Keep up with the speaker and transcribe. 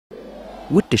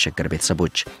ውድ የሸገር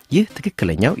ቤተሰቦች ይህ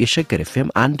ትክክለኛው የሸገር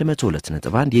ኤፍኤም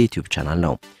 102.1 የዩቲዩብ ቻናል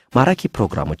ነው። ማራኪ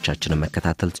ፕሮግራሞቻችንን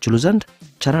መከታተል ትችሉ ዘንድ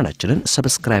ቻናላችንን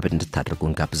ሰብስክራይብ እንድታደርጉ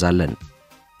እንጋብዛለን።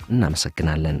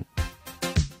 እናመሰግናለን።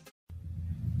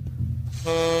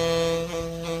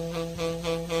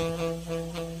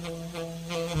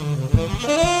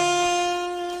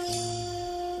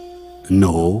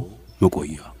 ነው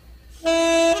መቆያ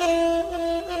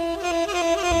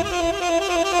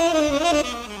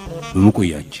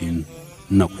በመቆያችን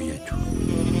እናቆያችሁ።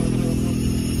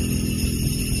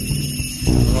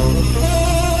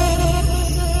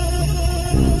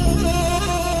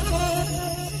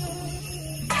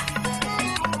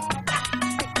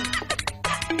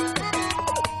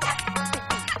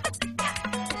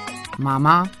 ማማ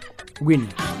ዊኒ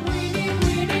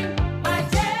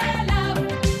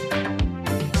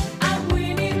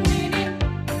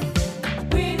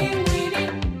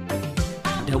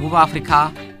ደቡብ አፍሪካ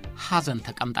ሐዘን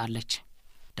ተቀምጣለች።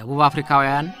 ደቡብ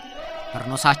አፍሪካውያን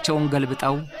በርኖሳቸውን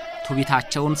ገልብጠው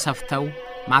ቱቢታቸውን ሰፍተው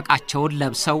ማቃቸውን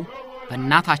ለብሰው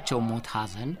በእናታቸው ሞት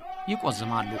ሐዘን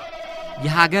ይቆዝማሉ።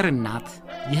 የሀገር እናት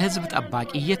የሕዝብ ጠባቂ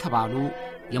እየተባሉ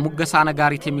የሙገሳ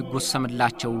ነጋሪት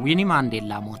የሚጎሰምላቸው ዊኒ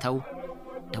ማንዴላ ሞተው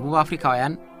ደቡብ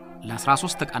አፍሪካውያን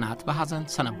ለ13 ቀናት በሐዘን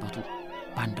ሰነበቱ።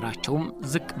 ባንዲራቸውም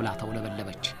ዝቅ ብላ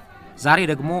ተውለበለበች። ዛሬ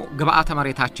ደግሞ ግብአተ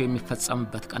መሬታቸው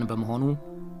የሚፈጸምበት ቀን በመሆኑ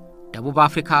ደቡብ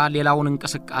አፍሪካ ሌላውን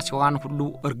እንቅስቃሴዋን ሁሉ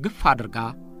እርግፍ አድርጋ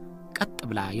ቀጥ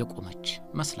ብላ የቆመች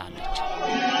መስላለች።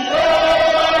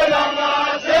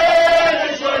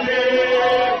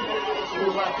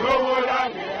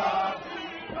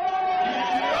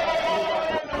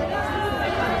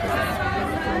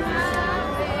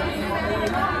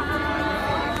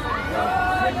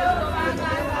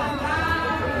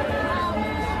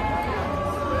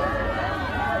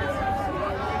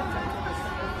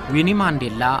 ዊኒ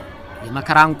ማንዴላ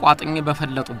የመከራን ቋጥኝ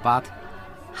በፈለጡባት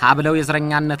ሀብለው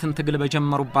የዝረኛነትን ትግል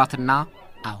በጀመሩባትና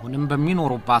አሁንም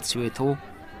በሚኖሩባት ሲዌቶ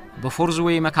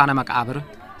በፎርዝዌይ መካነ መቃብር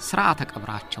ሥርዓተ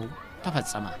ቀብራቸው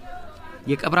ተፈጸመ።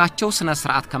 የቀብራቸው ስነ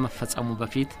ሥርዓት ከመፈጸሙ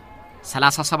በፊት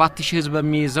 37000 ሕዝብ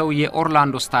በሚይዘው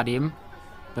የኦርላንዶ ስታዲየም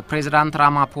በፕሬዝዳንት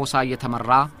ራማፖሳ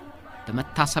እየተመራ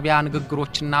በመታሰቢያ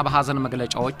ንግግሮችና በሐዘን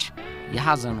መግለጫዎች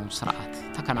የሐዘኑ ሥርዓት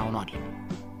ተከናውኗል።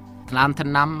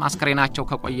 ትናንትናም አስከሬናቸው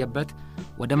ከቆየበት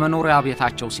ወደ መኖሪያ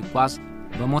ቤታቸው ሲጓዝ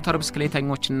በሞተር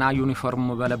ብስክሌተኞችና ዩኒፎርም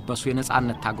በለበሱ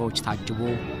የነጻነት ታጋዮች ታጅቦ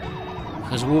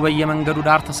ሕዝቡ በየመንገዱ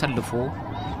ዳር ተሰልፎ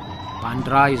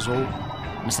ባንዲራ ይዞ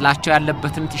ምስላቸው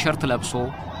ያለበትን ቲሸርት ለብሶ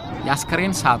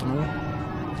ያስከሬን ሳጥኑ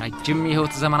ረጅም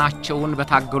የሕይወት ዘመናቸውን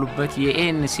በታገሉበት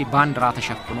የኤንሲ ባንዲራ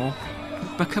ተሸፍኖ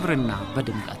በክብርና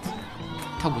በድምቀት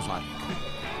ተጉዟል።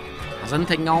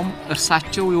 ሐዘንተኛውም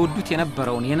እርሳቸው የወዱት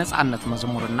የነበረውን የነጻነት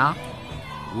መዝሙርና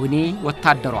ዊኒ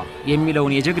ወታደሯ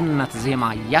የሚለውን የጀግንነት ዜማ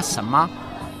ያሰማ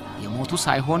የሞቱ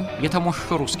ሳይሆን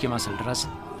የተሞሸሩ እስኪመስል ድረስ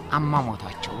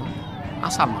አሟሟታቸውን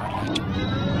አሳምራላቸው።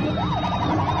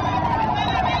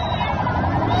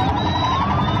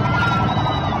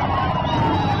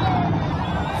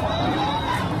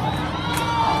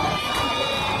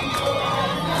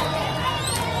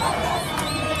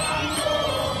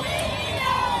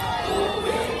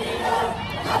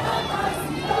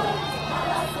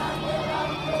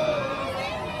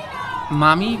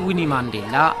 ማሚ ዊኒ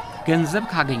ማንዴላ ገንዘብ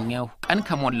ካገኘው ቀን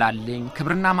ከሞላልኝ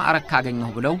ክብርና ማዕረግ ካገኘው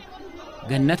ብለው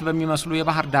ገነት በሚመስሉ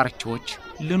የባህር ዳርቻዎች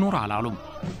ልኑር አላሉም።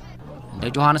 እንደ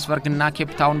ጆሃንስበርግና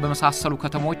ኬፕ ታውን በመሳሰሉ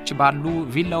ከተሞች ባሉ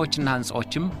ቪላዎችና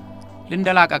ህንጻዎችም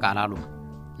ልንደላቀቅ አላሉም።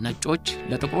 ነጮች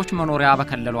ለጥቁሮች መኖሪያ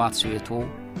በከለሏት ሲዌቶ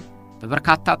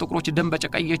በበርካታ ጥቁሮች ደም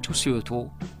በጨቀየችው ሲዌቶ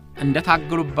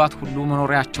እንደታገሉባት ሁሉ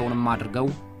መኖሪያቸውንም አድርገው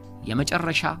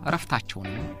የመጨረሻ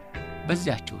ረፍታቸውን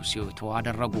በዚያቸው ሲዌቶ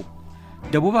አደረጉ።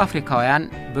 ደቡብ አፍሪካውያን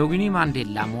በዊኒ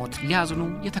ማንዴላ ሞት ሊያዝኑ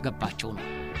የተገባቸው ነው።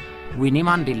 ዊኒ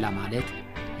ማንዴላ ማለት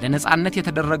ለነጻነት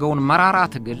የተደረገውን መራራ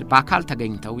ትግል በአካል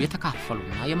ተገኝተው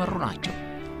የተካፈሉና የመሩ ናቸው።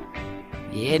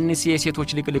 የኤንሲ የሴቶች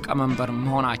ሊቅ መንበር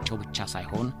መሆናቸው ብቻ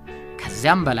ሳይሆን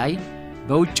ከዚያም በላይ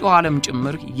በውጭው ዓለም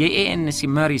ጭምር የኤንሲ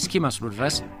መሪ እስኪመስሉ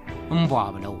ድረስ እንቧ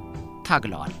ብለው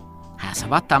ታግለዋል።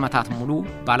 27 ዓመታት ሙሉ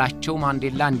ባላቸው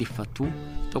ማንዴላ እንዲፈቱ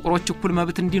ጥቁሮች እኩል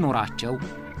መብት እንዲኖራቸው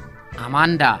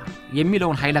አማንዳ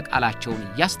የሚለውን ኃይለ ቃላቸውን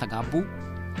ያስተጋቡ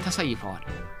ተሰይፈዋል።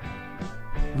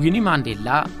 ዊኒ ማንዴላ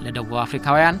ለደቡብ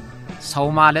አፍሪካውያን ሰው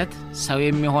ማለት ሰው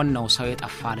የሚሆን ነው ሰው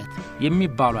የጠፋለት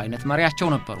የሚባሉ አይነት መሪያቸው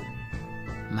ነበሩ።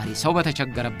 መሪ ሰው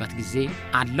በተቸገረበት ጊዜ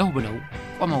አለሁ ብለው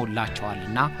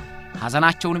ቆመውላቸዋልና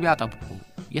ሐዘናቸውን ቢያጠብቁ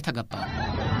የተገባ ነው።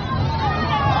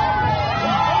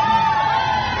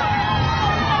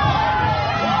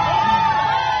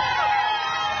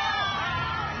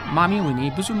 ማሚ ዊኒ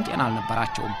ብዙም ጤና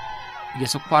አልነበራቸውም።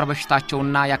 የስኳር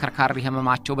በሽታቸውና ያከርካሪ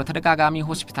ህመማቸው በተደጋጋሚ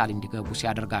ሆስፒታል እንዲገቡ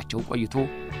ሲያደርጋቸው ቆይቶ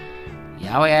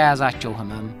ያው የያዛቸው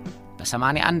ህመም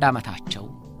በ81 ዓመታቸው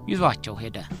ይዟቸው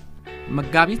ሄደ።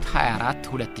 መጋቢት 24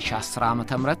 2010 ዓ.ም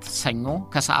ሰኞ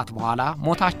ከሰዓት በኋላ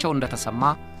ሞታቸው እንደተሰማ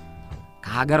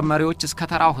ከሀገር መሪዎች እስከ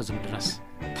ተራው ህዝብ ድረስ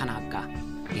ተናጋ።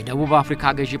 የደቡብ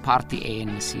አፍሪካ ገዢ ፓርቲ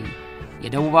ANC፣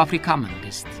 የደቡብ አፍሪካ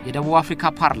መንግስት፣ የደቡብ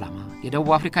አፍሪካ ፓርላማ፣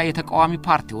 የደቡብ አፍሪካ የተቃዋሚ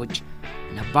ፓርቲዎች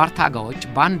ነባር ታጋዮች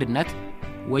በአንድነት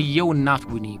ወየው እናት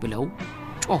ዊኒ ብለው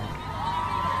ጮሁ።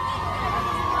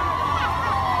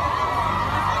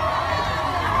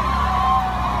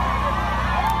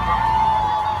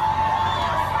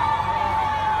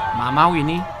 ማማ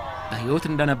ዊኒ በህይወት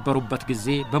እንደነበሩበት ጊዜ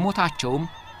በሞታቸውም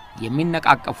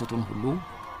የሚነቃቀፉትን ሁሉ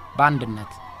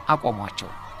በአንድነት አቆሟቸው።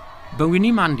 በዊኒ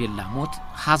ማንዴላ ሞት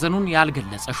ሐዘኑን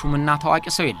ያልገለጸ ሹምና ታዋቂ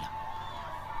ሰው የለም።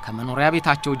 ከመኖሪያ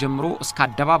ቤታቸው ጀምሮ እስከ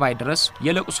አደባባይ ድረስ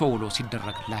የለቅሶ ውሎ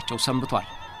ሲደረግላቸው ሰንብቷል።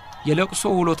 የለቅሶ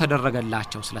ውሎ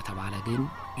ተደረገላቸው ስለተባለ ግን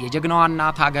የጀግናዋና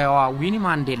ታጋያዋ ዊኒ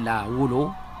ማንዴላ ውሎ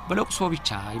በለቅሶ ብቻ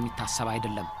የሚታሰብ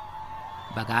አይደለም።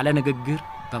 በጋለ ንግግር፣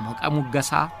 በሞቀ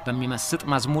ሙገሳ፣ በሚመስጥ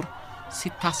መዝሙር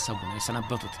ሲታሰቡ ነው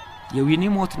የሰነበቱት። የዊኒ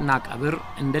ሞትና ቀብር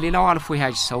እንደሌላው አልፎ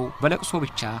ያጅ ሰው በለቅሶ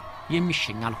ብቻ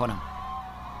የሚሸኝ አልሆነም።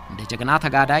 እንደ ጀግና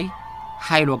ተጋዳይ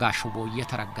ኃይሎ ጋሽቦ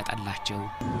እየተረገጠላቸው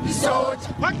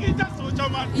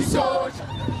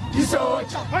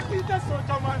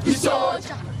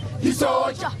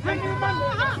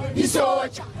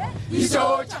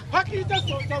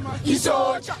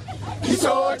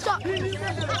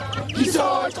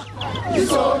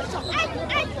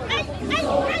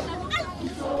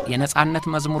የነጻነት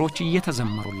መዝሙሮች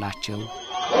እየተዘመሩላቸው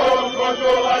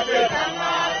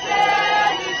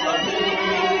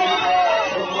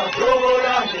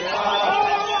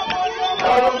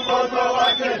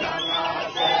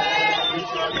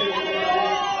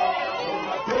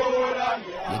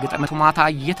የግጥም ማታ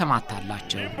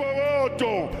እየተማታላቸው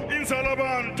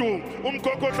insalabantu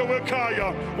umkhokhohlo wekhaya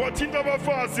wathinta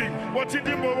abafazi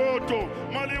wathinta imbobodo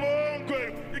mali wonke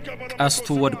ቀስቱ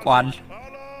ወድቋል፣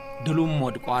 ድሉም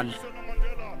ወድቋል።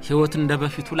 ሕይወት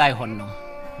እንደበፊቱ ላይ ሆነ ነው።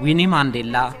 ዊኒ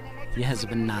ማንዴላ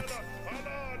የሕዝብ እናት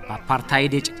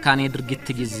በአፓርታይድ የጭካኔ ድርጊት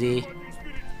ጊዜ፣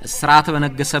 እስራት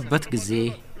በነገሰበት ጊዜ፣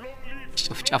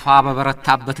 ጭፍጨፋ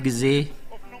በበረታበት ጊዜ፣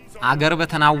 አገር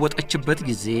በተናወጠችበት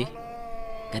ጊዜ፣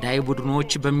 ገዳይ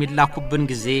ቡድኖች በሚላኩብን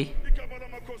ጊዜ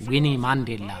ዊኒ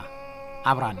ማንዴላ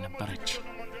አብራን ነበረች።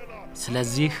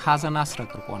 ስለዚህ ሐዘን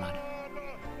አስረቅርቆናል።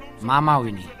 ማማ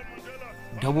ዊኒ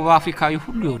ደቡብ አፍሪካዊ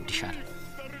ሁሉ ይወድሻል።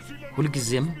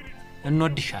 ሁልጊዜም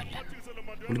እንወድሻለን፣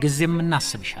 ሁልጊዜም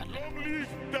እናስብሻለን።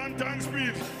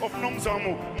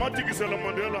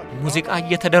 ሙዚቃ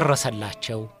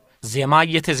እየተደረሰላቸው፣ ዜማ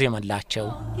እየተዜመላቸው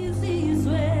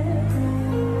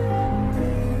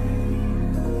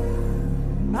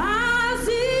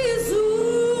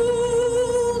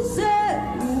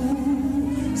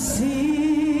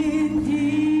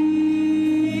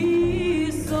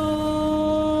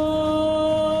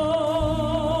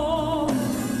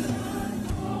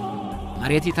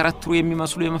መሬት ይተረትሩ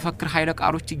የሚመስሉ የመፈክር ኃይለ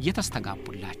ቃሎች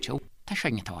እየተስተጋቡላቸው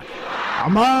ተሸኝተዋል።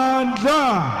 አማንዳ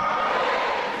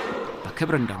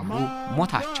በክብር እንደኖሩ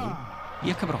ሞታቸው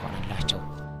የክብር ሆነላቸው።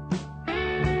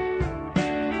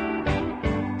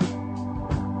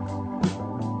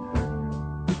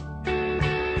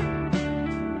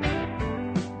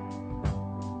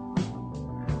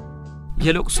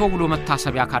 የለቅሶ ውሎ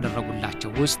መታሰቢያ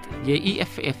ካደረጉላቸው ውስጥ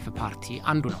የኢኤፍኤፍ ፓርቲ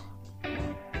አንዱ ነው።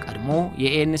 ቀድሞ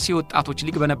የኤንሲ ወጣቶች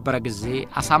ሊግ በነበረ ጊዜ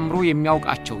አሳምሮ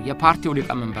የሚያውቃቸው የፓርቲው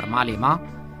ሊቀመንበር ማሌማ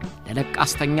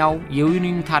ለለቃስተኛው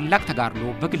የዊኒን ታላቅ ተጋድሎ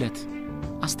በግለት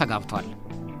አስተጋብቷል።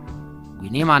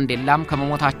 ዊኒ ማንዴላም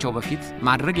ከመሞታቸው በፊት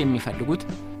ማድረግ የሚፈልጉት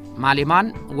ማሌማን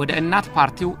ወደ እናት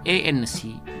ፓርቲው ANC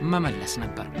መመለስ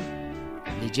ነበር።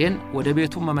 ልጄን ወደ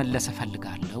ቤቱ መመለስ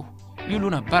እፈልጋለሁ ይሉ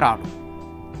ነበር አሉ።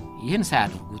 ይህን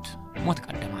ሳያደርጉት ሞት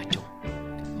ቀደማቸው።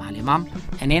 ማሌማም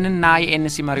እኔንና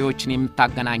የኤንሲ መሪዎችን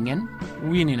የምታገናኘን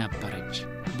ዊኒ ነበረች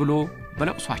ብሎ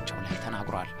በለቅሷቸው ላይ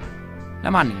ተናግሯል።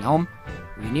 ለማንኛውም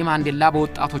ዊኒ ማንዴላ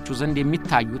በወጣቶቹ ዘንድ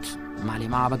የሚታዩት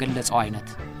ማሌማ በገለጸው አይነት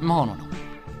መሆኑ ነው።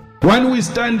 When we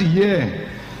stand here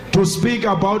to speak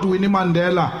about Winnie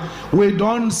Mandela, we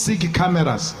don't seek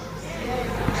cameras.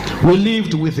 We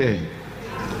lived with her.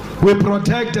 We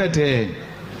protected her.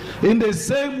 In the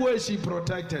same way she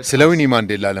protected. ስለ ዊኒ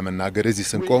ማንዴላ ለመናገር እዚህ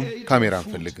ስንቆም ካሜራ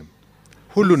አንፈልግም።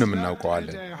 ሁሉንም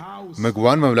እናውቀዋለን።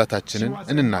 ምግቧን መብላታችንን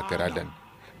እንናገራለን።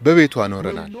 በቤቷ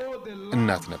ኖረናል።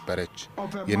 እናት ነበረች።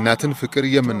 የእናትን ፍቅር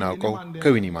የምናውቀው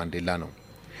ከዊኒ ማንዴላ ነው።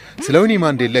 ስለ ዊኒ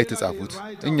ማንዴላ የተጻፉት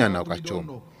እኛ እናውቃቸውም።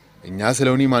 እኛ ስለ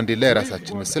ዊኒ ማንዴላ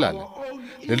የራሳችን ምስል አለ።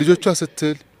 ለልጆቿ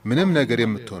ስትል ምንም ነገር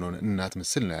የምትሆነውን እናት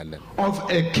ምስል ነው ያለን። of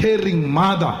a caring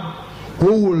mother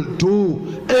who will do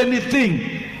anything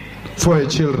for her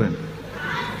children.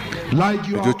 Like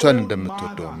you ልጆቿን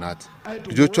እንደምትወደው እናት፣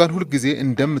 ልጆቿን ሁሉ ጊዜ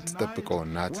እንደምትጠብቀው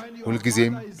እናት፣ ሁሉ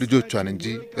ጊዜም ልጆቿን እንጂ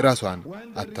ራሷን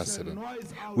አታስብም።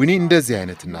 ዊኒ እንደዚህ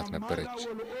አይነት እናት ነበረች።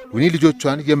 ዊኒ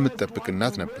ልጆቿን የምትጠብቅ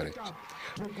እናት ነበረች።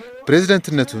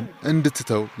 ፕሬዝዳንትነቱን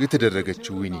እንድትተው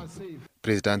የተደረገችው ዊኒ፣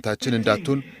 ፕሬዝዳንታችን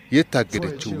እንዳትሆን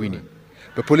የታገደችው ዊኒ፣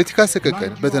 በፖለቲካ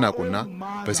ሰቀቀን በተናቁና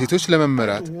በሴቶች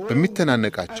ለመመራት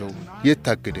በሚተናነቃቸው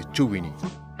የታገደችው ዊኒ።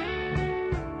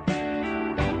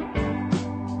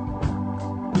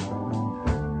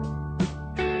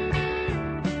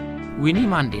 ዊኒ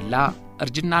ማንዴላ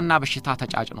እርጅናና በሽታ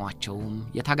ተጫጭኗቸውም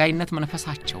የታጋይነት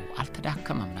መንፈሳቸው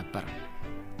አልተዳከመም ነበር።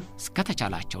 እስከ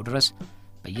ተቻላቸው ድረስ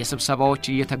በየስብሰባዎች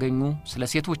እየተገኙ ስለ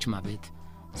ሴቶች መብት፣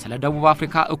 ስለ ደቡብ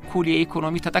አፍሪካ እኩል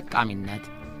የኢኮኖሚ ተጠቃሚነት፣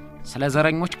 ስለ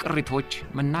ዘረኞች ቅሪቶች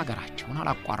መናገራቸውን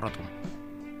አላቋረጡም።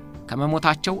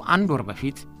 ከመሞታቸው አንድ ወር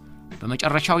በፊት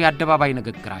በመጨረሻው የአደባባይ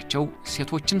ንግግራቸው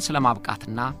ሴቶችን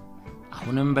ስለማብቃትና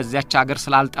አሁንም በዚያች አገር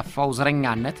ስላልጠፋው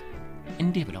ዘረኛነት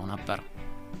እንዲህ ብለው ነበር።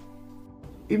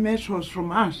 Image was from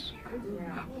us,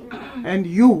 and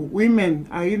you women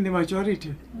are in the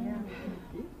majority.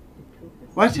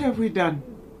 What have we done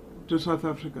to South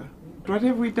Africa? What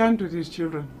have we done to these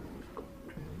children?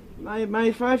 My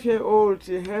 5-year-old,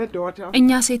 her daughter. እኛ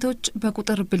ሴቶች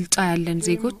በቁጥር ብልጫ ያለን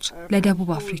ዜጎች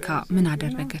ለደቡብ አፍሪካ ምን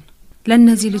አደረግን?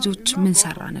 ለነዚህ ልጆች ምን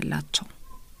ሰራንላቸው?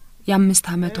 የ5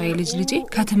 ዓመቷ የልጅ ልጄ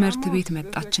ከትምህርት ቤት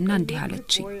መጣችና እንዲህ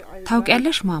አለች።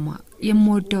 ታውቂያለሽ ማማ፣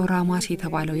 የምወደው ራማስ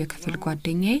የተባለው የክፍል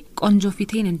ጓደኛዬ ቆንጆ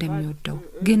ፊቴን እንደሚወደው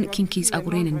ግን ኪንኪ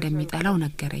ጸጉሬን እንደሚጠላው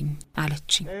ነገረኝ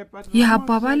አለች። ይህ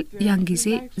አባባል ያን ጊዜ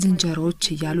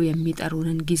ዝንጀሮዎች እያሉ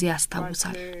የሚጠሩንን ጊዜ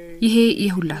ያስታውሳል። ይሄ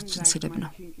የሁላችን ስድብ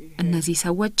ነው። እነዚህ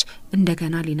ሰዎች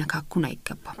እንደገና ሊነካኩን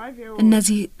አይገባም።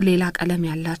 እነዚህ ሌላ ቀለም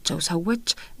ያላቸው ሰዎች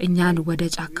እኛን ወደ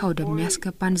ጫካ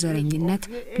ወደሚያስገባን ዘረኝነት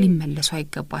ሊመለሱ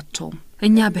አይገባቸውም።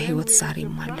 እኛ በህይወት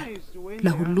ዛሬም አለን።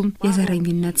 ለሁሉም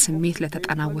የዘረኝነት ስሜት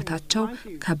ለተጠናወታቸው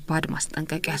ከባድ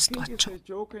ማስጠንቀቂያ ያስጧቸው።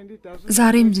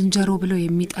 ዛሬም ዝንጀሮ ብለው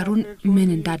የሚጠሩን ምን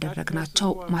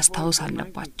እንዳደረግናቸው ማስታወስ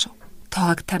አለባቸው።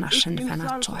 ተዋግተን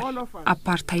አሸንፈናቸዋል።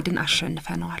 አፓርታይድን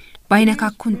አሸንፈናል።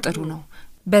 ባይነካኩን ጥሩ ነው።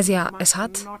 በዚያ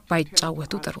እሳት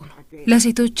ባይጫወቱ ጥሩ ነው።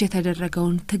 ለሴቶች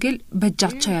የተደረገውን ትግል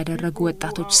በእጃቸው ያደረጉ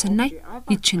ወጣቶች ስናይ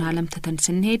ይቺን ዓለም ተተን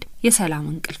ስንሄድ የሰላም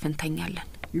እንቅልፍ እንተኛለን።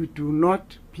 You do not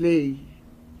play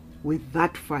with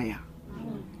that fire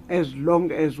as long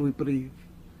as we breathe.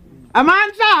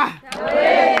 Amandla!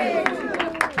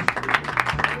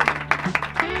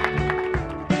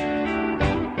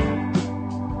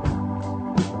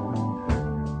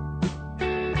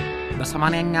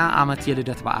 በ80ኛ ዓመት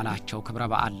የልደት በዓላቸው ክብረ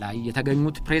በዓል ላይ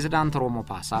የተገኙት ፕሬዝዳንት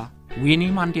ራማፖሳ ዊኒ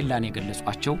ማንዴላን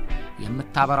የገለጿቸው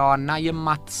የምታበራዋና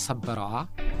የማትሰበራዋ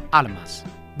አልማዝ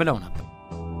ብለው ነበር።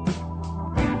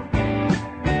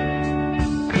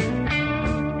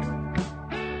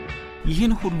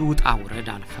 ይህን ሁሉ ውጣ ውረድ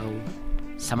አልፈው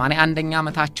 81ኛ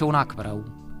ዓመታቸውን አክብረው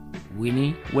ዊኒ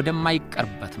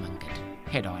ወደማይቀርበት መንገድ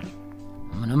ሄደዋል።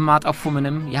 ምንም አጠፉ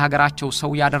ምንም የሀገራቸው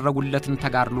ሰው ያደረጉለትን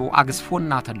ተጋድሎ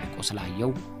አግዝፎና ተልቆ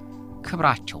ስላየው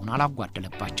ክብራቸውን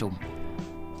አላጓደለባቸውም።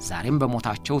 ዛሬም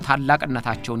በሞታቸው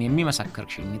ታላቅነታቸውን የሚመሰክር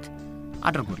ሽኝት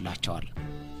አድርጎላቸዋል።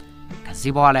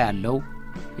 ከዚህ በኋላ ያለው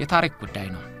የታሪክ ጉዳይ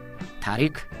ነው።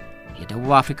 ታሪክ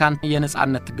የደቡብ አፍሪካን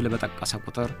የነጻነት ትግል በተጠቀሰ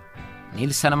ቁጥር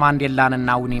ኔልሰን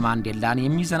ማንዴላንና ዊኒ ማንዴላን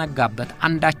የሚዘነጋበት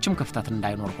አንዳችም ክፍተት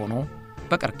እንዳይኖር ሆኖ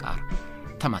በቅርቃር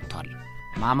ተመቷል።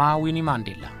 ማማ ዊኒ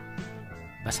ማንዴላ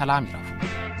በሰላም ይረፉ።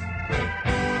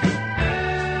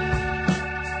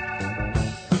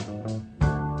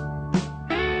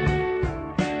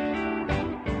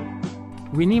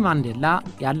 ዊኒ ማንዴላ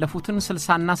ያለፉትን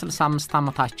 60 እና 65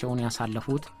 ዓመታቸውን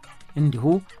ያሳለፉት እንዲሁ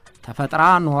ተፈጥራ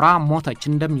ኖራ ሞተች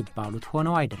እንደሚባሉት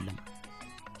ሆነው አይደለም።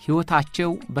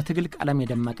 ሕይወታቸው በትግል ቀለም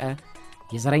የደመቀ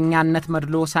የዘረኛነት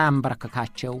መድሎ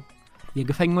ሳያንበረከካቸው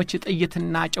የግፈኞች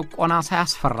ጥይትና ጭቆና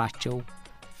ሳያስፈራቸው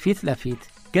ፊት ለፊት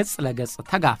ገጽ ለገጽ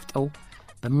ተጋፍጠው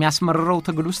በሚያስመርረው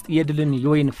ትግል ውስጥ የድልን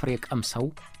የወይን ፍሬ ቀምሰው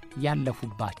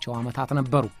ያለፉባቸው ዓመታት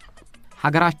ነበሩ።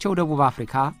 ሀገራቸው ደቡብ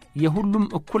አፍሪካ የሁሉም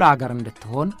እኩል ሀገር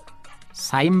እንድትሆን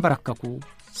ሳይንበረከኩ፣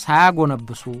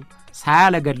 ሳያጎነብሱ፣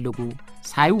 ሳያለገልጉ፣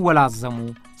 ሳይወላዘሙ፣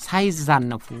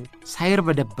 ሳይዛነፉ፣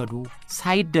 ሳይርበደበዱ፣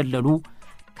 ሳይደለሉ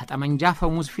ከጠመንጃ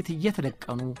ፈሙዝ ፊት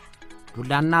እየተደቀኑ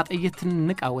ዱላና ጥይትን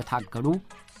ንቀው የታገሉ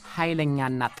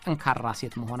ኃይለኛና ጠንካራ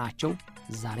ሴት መሆናቸው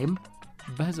ዛሬም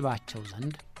በሕዝባቸው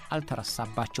ዘንድ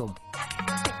አልተረሳባቸውም።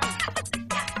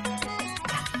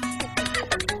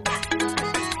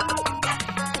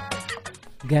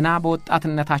 ገና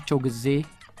በወጣትነታቸው ጊዜ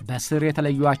በስር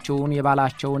የተለዩአቸውን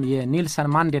የባላቸውን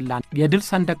የኔልሰን ማንዴላን የድል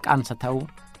ሰንደቅ አንስተው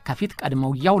ከፊት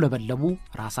ቀድመው ያውለበለቡ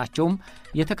ራሳቸውም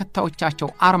የተከታዮቻቸው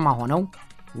አርማ ሆነው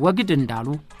ወግድ እንዳሉ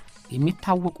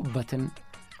የሚታወቁበትን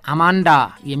አማንዳ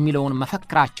የሚለውን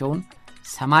መፈክራቸውን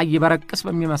ሰማይ ይበረቅስ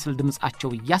በሚመስል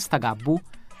ድምጻቸው ያስተጋቡ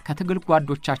ከትግል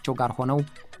ጓዶቻቸው ጋር ሆነው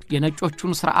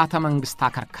የነጮቹን ሥርዓተ መንግስት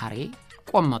አከርካሪ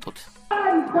ቆመጡት።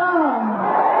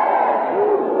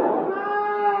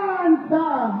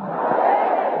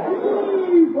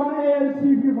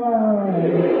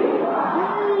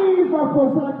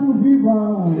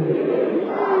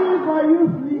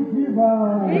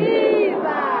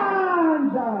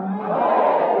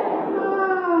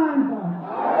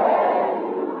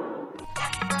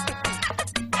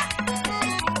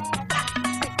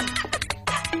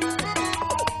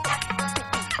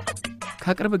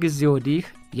 ከቅርብ ጊዜ ወዲህ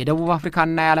የደቡብ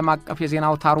አፍሪካና የዓለም አቀፍ የዜና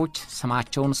አውታሮች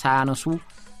ስማቸውን ሳያነሱ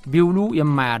ቢውሉ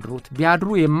የማያድሩት ቢያድሩ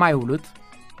የማይውሉት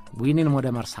ዊኒን ወደ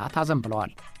መርሳት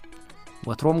አዘንብለዋል።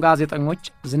 ወትሮም ጋዜጠኞች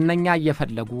ዝነኛ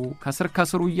እየፈለጉ ከስር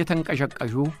ከስሩ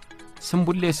እየተንቀሸቀሹ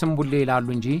ስምቡሌ ይላሉ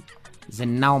እንጂ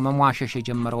ዝናው መሟሸሽ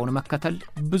የጀመረውን መከተል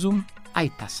ብዙም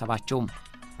አይታሰባቸውም።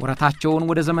 ወረታቸውን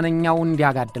ወደ ዘመነኛው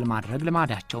እንዲያጋድል ማድረግ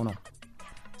ልማዳቸው ነው።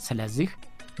 ስለዚህ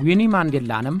ዊኒ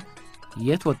ማንዴላንም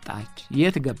የት ወጣች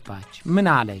የት ገባች ምን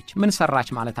አለች ምን ሰራች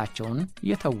ማለታቸውን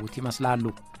የተውት ይመስላሉ።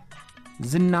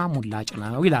 ዝና ሙላጭ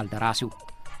ነው ይላል ደራሲው።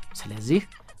 ስለዚህ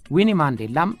ዊኒ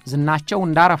ማንዴላም ዝናቸው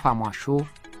እንዳረፋ ሟሾ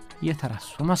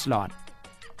የተረሱ መስለዋል።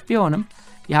 ቢሆንም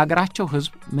የሀገራቸው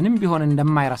ሕዝብ ምንም ቢሆን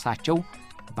እንደማይረሳቸው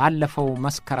ባለፈው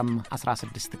መስከረም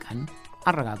 16 ቀን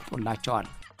አረጋግጦላቸዋል።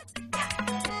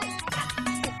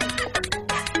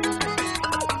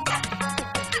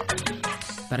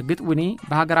 በርግጥ ዊኒ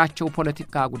በሀገራቸው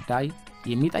ፖለቲካ ጉዳይ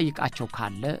የሚጠይቃቸው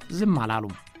ካለ ዝም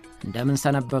አላሉም። እንደምን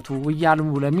ሰነበቱ እያሉ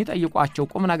ለሚጠይቋቸው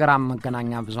ቁም ነገራም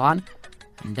መገናኛ ብዙሃን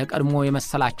እንደ ቀድሞ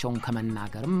የመሰላቸውን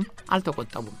ከመናገርም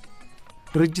አልተቆጠቡም።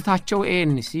 ድርጅታቸው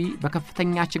ANC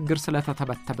በከፍተኛ ችግር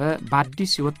ስለተተበተበ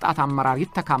በአዲስ የወጣት አመራር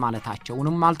ይተካ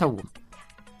ማለታቸውንም አልተውም።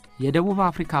 የደቡብ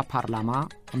አፍሪካ ፓርላማ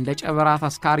እንደ ጨበራ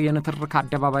ተስካሪ የንትርክ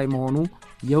አደባባይ መሆኑ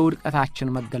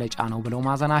የውድቀታችን መገለጫ ነው ብለው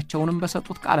ማዘናቸውንም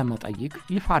በሰጡት ቃለ መጠይቅ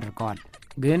ይፋ አድርገዋል።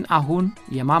 ግን አሁን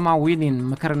የማማ ዊኒን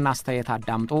ምክርና አስተያየት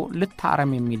አዳምጦ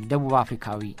ልታረም የሚል ደቡብ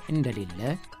አፍሪካዊ እንደሌለ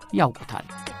ያውቁታል።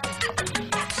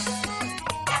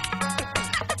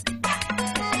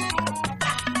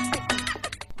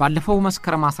 ባለፈው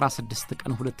መስከረም 16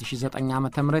 ቀን 2009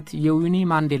 ዓ.ም የዊኒ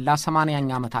ማንዴላ 80ኛ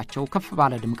ዓመታቸው ከፍ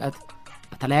ባለ ድምቀት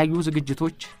በተለያዩ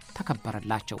ዝግጅቶች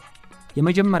ተከበረላቸው።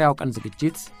 የመጀመሪያው ቀን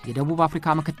ዝግጅት የደቡብ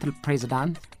አፍሪካ ምክትል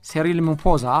ፕሬዝዳንት ሴሪል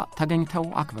ሙፖዛ ተገኝተው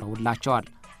አክብረውላቸዋል።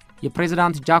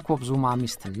 የፕሬዝዳንት ጃኮብ ዙማ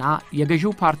ሚስትና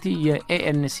የገዢው ፓርቲ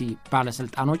የANC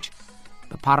ባለስልጣኖች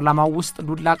በፓርላማው ውስጥ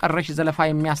ዱላ ቀረሽ ዘለፋ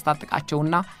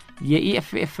የሚያስታጥቃቸውና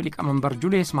የEFF ሊቀመንበር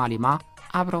ጁሊየስ ማሊማ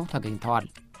አብረው ተገኝተዋል።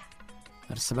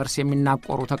 እርስ በርስ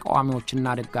የሚናቆሩ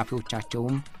ተቃዋሚዎችና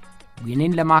ደጋፊዎቻቸውም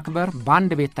ዊኒን ለማክበር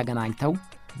በአንድ ቤት ተገናኝተው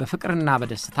በፍቅርና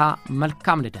በደስታ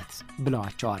መልካም ልደት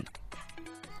ብለዋቸዋል።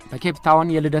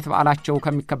 በኬፕታውን የልደት በዓላቸው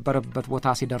ከሚከበርበት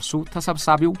ቦታ ሲደርሱ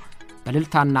ተሰብሳቢው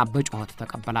በልልታና በጩኸት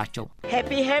ተቀበላቸው።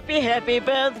 Happy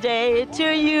birthday to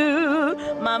you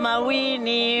Mama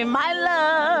Winnie my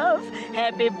love.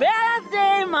 Happy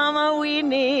birthday Mama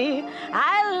Winnie.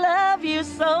 I love you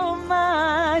so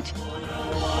much.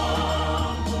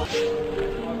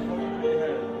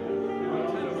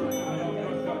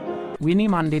 ዊኒ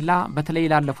ማንዴላ በተለይ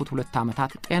ላለፉት 2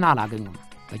 ዓመታት ጤና አላገኙም።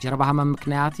 በጀርባ ህመም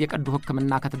ምክንያት የቀዶ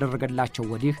ሕክምና ከተደረገላቸው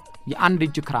ወዲህ የአንድ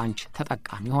እጅ ክራንች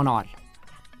ተጠቃሚ ሆነዋል።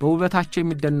 በውበታቸው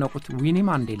የሚደነቁት ዊኒ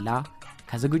ማንዴላ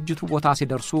ከዝግጅቱ ቦታ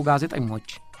ሲደርሱ ጋዜጠኞች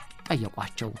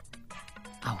ጠየቋቸው።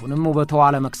 አሁንም ውበቷ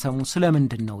አለመክሰሙ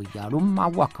ስለምንድን ነው እያሉም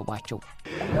አዋከቧቸው።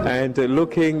 And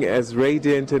looking as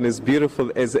radiant and as beautiful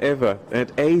as ever at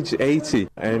age 80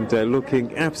 and looking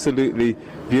absolutely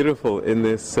beautiful in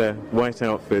this white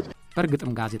outfit.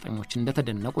 በርግጥም ጋዜጠኞች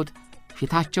እንደተደነቁት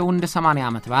ፊታቸው እንደ 80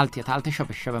 ዓመት ባልቴት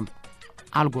አልተሸበሸበም፣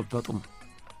 አልጎበጡም።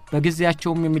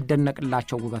 በጊዜያቸውም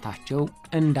የሚደነቅላቸው ውበታቸው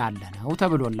እንዳለ ነው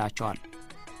ተብሎላቸዋል።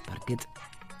 በርግጥ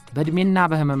በእድሜና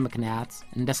በህመም ምክንያት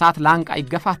እንደ ሳት ላንቃ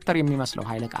ይገፋተር የሚመስለው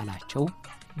ኃይለ ቃላቸው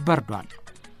በርዷል።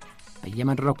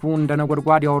 በየመድረኩ እንደ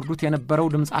ነጎድጓድ ያወርዱት የነበረው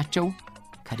ድምጻቸው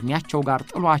ከእድሜያቸው ጋር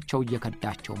ጥሏቸው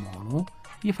እየከዳቸው መሆኑ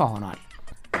ይፋ ሆኗል።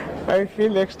 I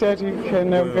feel ecstatic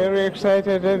and I'm very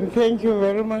excited and thank you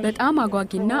very much. በጣም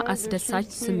አጓጊና አስደሳች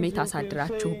ስሜት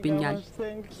አሳድራችሁብኛል።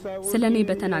 ስለኔ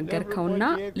በተናገርከውና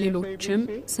ሌሎችም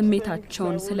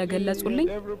ስሜታቸውን ስለገለጹልኝ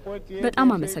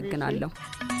በጣም አመሰግናለሁ።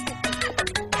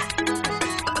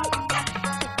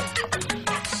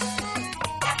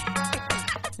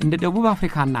 እንደ ደቡብ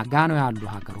አፍሪካና ጋና ያሉ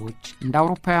ሀገሮች እንደ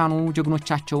አውሮፓውያኑ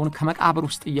ጀግኖቻቸውን ከመቃብር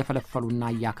ውስጥ እየፈለፈሉና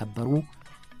እያከበሩ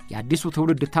የአዲሱ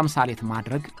ትውልድ ተምሳሌት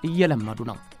ማድረግ እየለመዱ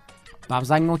ነው።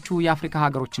 በአብዛኞቹ የአፍሪካ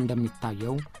ሀገሮች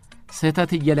እንደሚታየው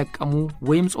ስህተት እየለቀሙ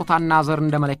ወይም ጾታና ዘር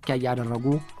እንደመለኪያ እያደረጉ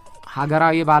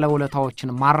ሀገራዊ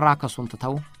ባለውለታዎችን ማራከሱን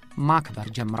ትተው ማክበር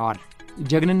ጀምረዋል።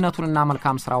 ጀግንነቱንና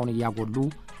መልካም ስራውን እያጎሉ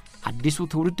አዲሱ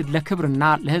ትውልድ ለክብርና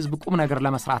ለሕዝብ ቁም ነገር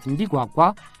ለመስራት እንዲጓጓ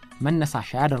መነሳሻ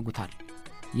ያደርጉታል።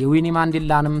 የዊኒ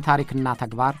ማንዴላንም ታሪክና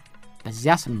ተግባር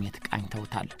በዚያ ስሜት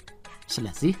ቃኝተውታል።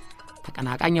 ስለዚህ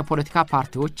ተቀናቃኝ የፖለቲካ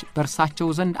ፓርቲዎች በእርሳቸው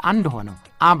ዘንድ አንድ ሆነው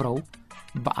አብረው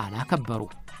በዓል አከበሩ።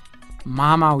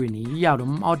 ማማ ዊኒ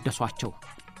ያሉም አወደሷቸው።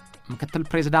 ምክትል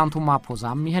ፕሬዝዳንቱ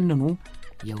ማፖዛም ይህንኑ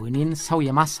የዊኒን ሰው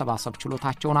የማሰባሰብ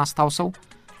ችሎታቸውን አስታውሰው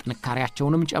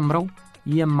ጥንካሬያቸውንም ጨምረው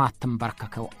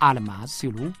የማትንበርከከው አልማዝ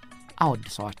ሲሉ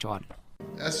አወድሰዋቸዋል።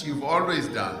 As you've always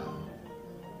done,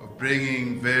 of bringing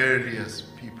various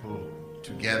people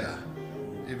together,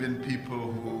 even people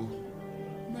who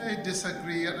may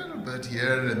disagree a little bit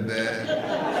here and there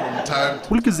from time to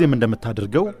ሁልጊዜም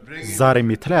እንደምታደርገው ዛሬም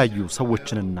የተለያዩ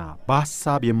ሰዎችንና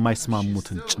በሐሳብ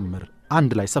የማይስማሙትን ጭምር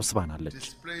አንድ ላይ ሰብስባናለች።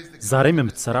 ዛሬም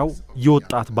የምትሰራው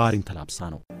የወጣት ባህሪን ተላብሳ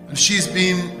ነው። She's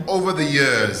been over the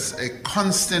years a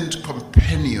constant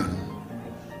companion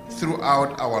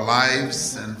throughout our lives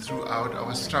and throughout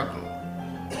our struggle.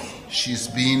 She's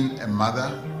been a mother,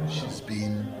 she's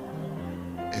been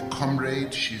a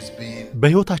comrade, she's been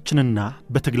በሕይወታችንና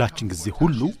በትግላችን ጊዜ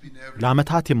ሁሉ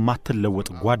ለዓመታት የማትለወጥ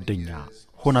ጓደኛ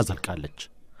ሆና ዘልቃለች።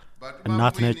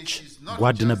 እናት ነች፣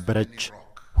 ጓድ ነበረች፣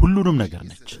 ሁሉንም ነገር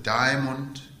ነች።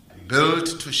 Diamond built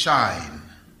to shine,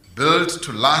 built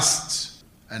to last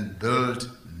and built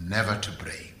never to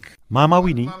break. ማማ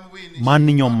ዊኒ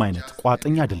ማንኛውም አይነት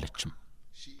ቋጥኛ አይደለችም።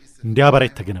 እንዲያበራ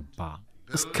የተገነባ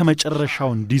እስከ መጨረሻው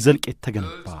እንዲዘልቅ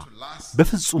የተገነባ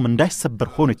በፍጹም እንዳይሰበር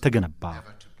ሆኖ የተገነባ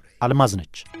አልማዝ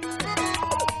ነች።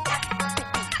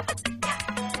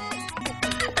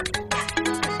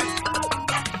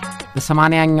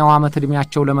 በ80ኛው ዓመት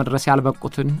ዕድሜያቸው ለመድረስ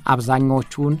ያልበቁትን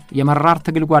አብዛኛዎቹን የመራር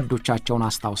ትግል ጓዶቻቸውን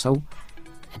አስታውሰው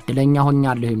እድለኛ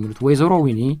ሆኛለሁ የሚሉት ወይዘሮ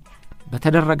ዊኒ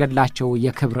በተደረገላቸው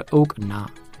የክብር ዕውቅና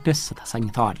ደስ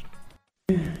ተሰኝተዋል።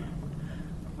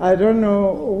 I don't know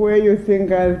where you think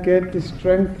I'll get the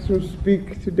strength to speak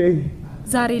today.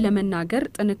 ዛሬ ለመናገር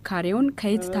ጥንካሬውን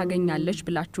ከየት ታገኛለች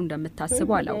ብላችሁ እንደምታስቡ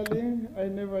አላውቅም።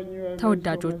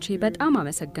 ተወዳጆቼ በጣም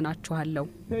አመሰግናችኋለሁ።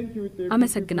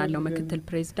 አመሰግናለሁ ምክትል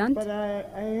ፕሬዝዳንት።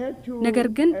 ነገር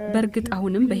ግን በእርግጥ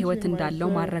አሁንም በህይወት እንዳለው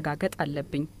ማረጋገጥ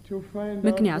አለብኝ።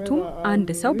 ምክንያቱም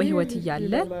አንድ ሰው በህይወት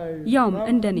እያለ ያውም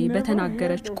እንደኔ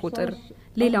በተናገረች ቁጥር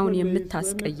ሌላውን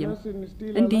የምታስቀይም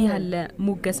እንዲህ ያለ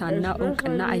ሙገሳና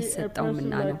ዕውቅና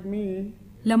አይሰጠውምና ነው።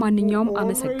 ለማንኛውም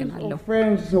አመሰግናለሁ።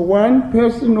 One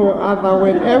person or other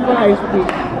whenever I speak.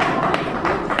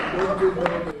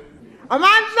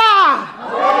 Amanda!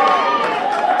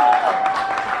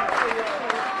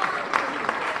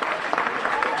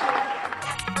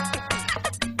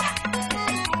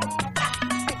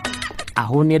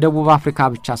 አሁን የደቡብ አፍሪካ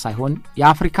ብቻ ሳይሆን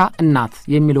የአፍሪካ እናት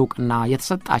የሚለው ዕውቅና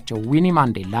የተሰጣቸው ዊኒ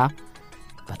ማንዴላ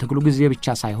በትግሉ ጊዜ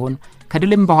ብቻ ሳይሆን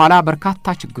ከድልም በኋላ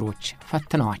በርካታ ችግሮች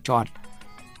ፈትነዋቸዋል።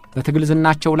 በትግል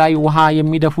ዝናቸው ላይ ውሃ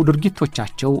የሚደፉ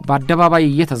ድርጊቶቻቸው በአደባባይ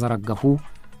እየተዘረገፉ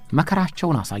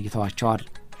መከራቸውን አሳይተዋቸዋል።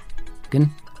 ግን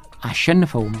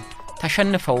አሸንፈውም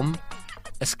ተሸንፈውም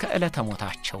እስከ ዕለተ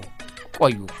ሞታቸው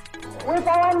ቆዩ።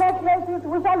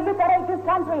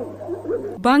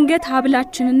 ባንገት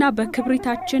ሀብላችንና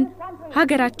በክብሪታችን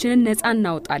ሀገራችንን ነፃ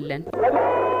እናውጣለን።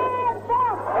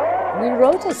 We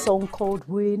wrote a song called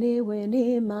Winnie, Winnie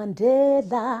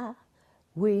Mandela,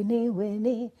 Winnie,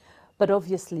 Winnie. But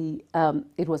obviously,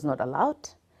 it was not allowed.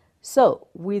 So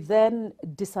we then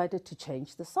decided to change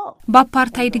the song.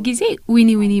 በአፓርታይድ ጊዜ ዊኒ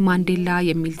ዊኒ ማንዴላ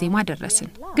የሚል ዜማ ደረስን፣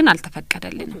 ግን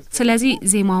አልተፈቀደልንም። ስለዚህ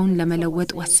ዜማውን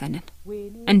ለመለወጥ ወሰንን።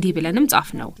 እንዲህ ብለንም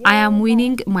ጻፍነው I am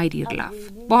winning my dear love።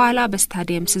 በኋላ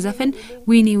በስታዲየም ስዘፍን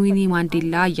ዊኒ ዊኒ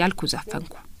ማንዴላ እያልኩ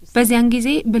ዘፈንኩ። በዚያን ጊዜ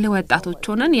ብልህ ወጣቶች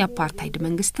ሆነን የአፓርታይድ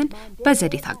መንግስትን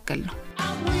በዘዴ ታገል ነው።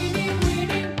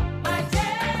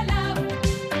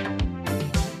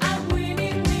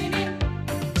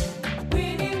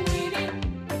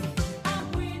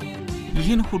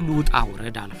 ይህን ሁሉ ውጣ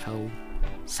ውረድ አልፈው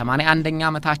 81ኛ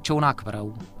ዓመታቸውን አክብረው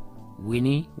ዊኒ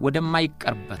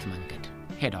ወደማይቀርበት መንገድ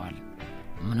ሄደዋል።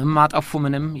 ምንም አጠፉ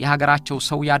ምንም የሀገራቸው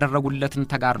ሰው ያደረጉለትን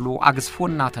ተጋድሎ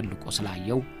አግዝፎና ተልቆ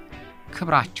ስላየው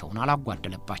ክብራቸውን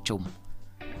አላጓደለባቸውም።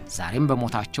 ዛሬም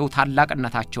በሞታቸው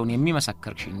ታላቅነታቸውን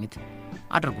የሚመሰክር ሽኝት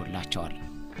አድርጎላቸዋል።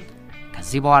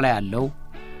 ከዚህ በኋላ ያለው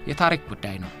የታሪክ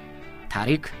ጉዳይ ነው።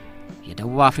 ታሪክ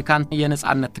የደቡብ አፍሪካን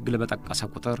የነጻነት ትግል በጠቀሰ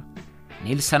ቁጥር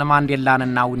ኔልሰን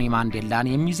ማንዴላንና ዊኒ ማንዴላን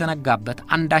የሚዘነጋበት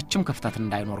አንዳችም ክፍተት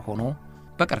እንዳይኖር ሆኖ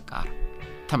በቅርቃር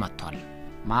ተመቷል።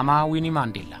 ማማ ዊኒ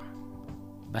ማንዴላ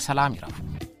በሰላም ይረፉ።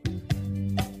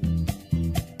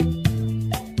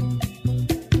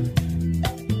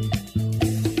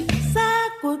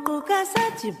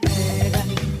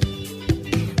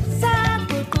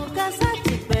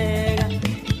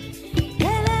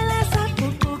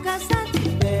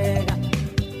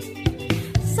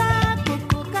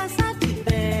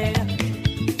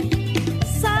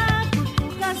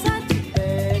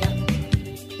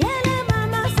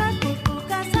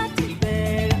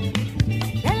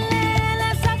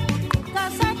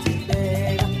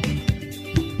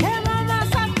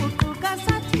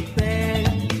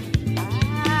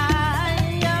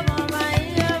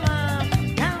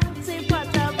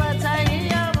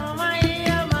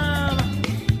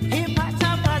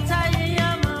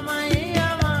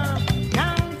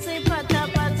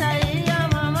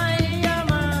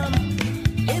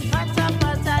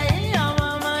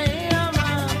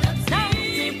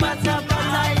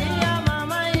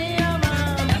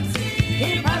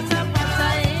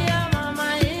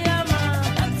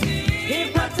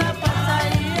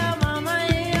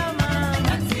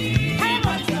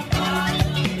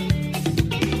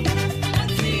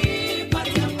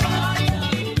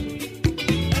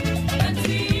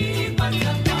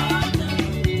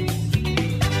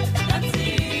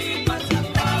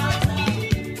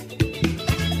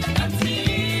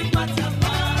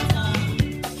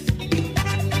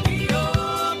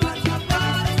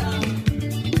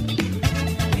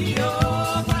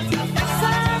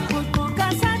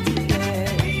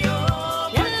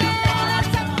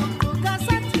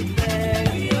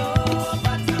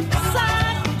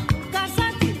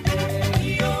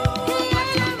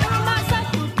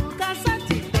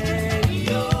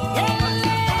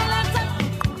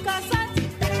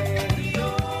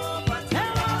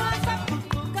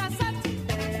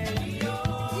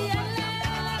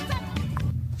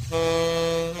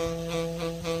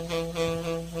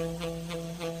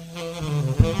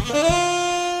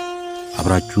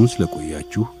 አብራችሁን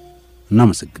ስለቆያችሁ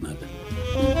እናመሰግናለን።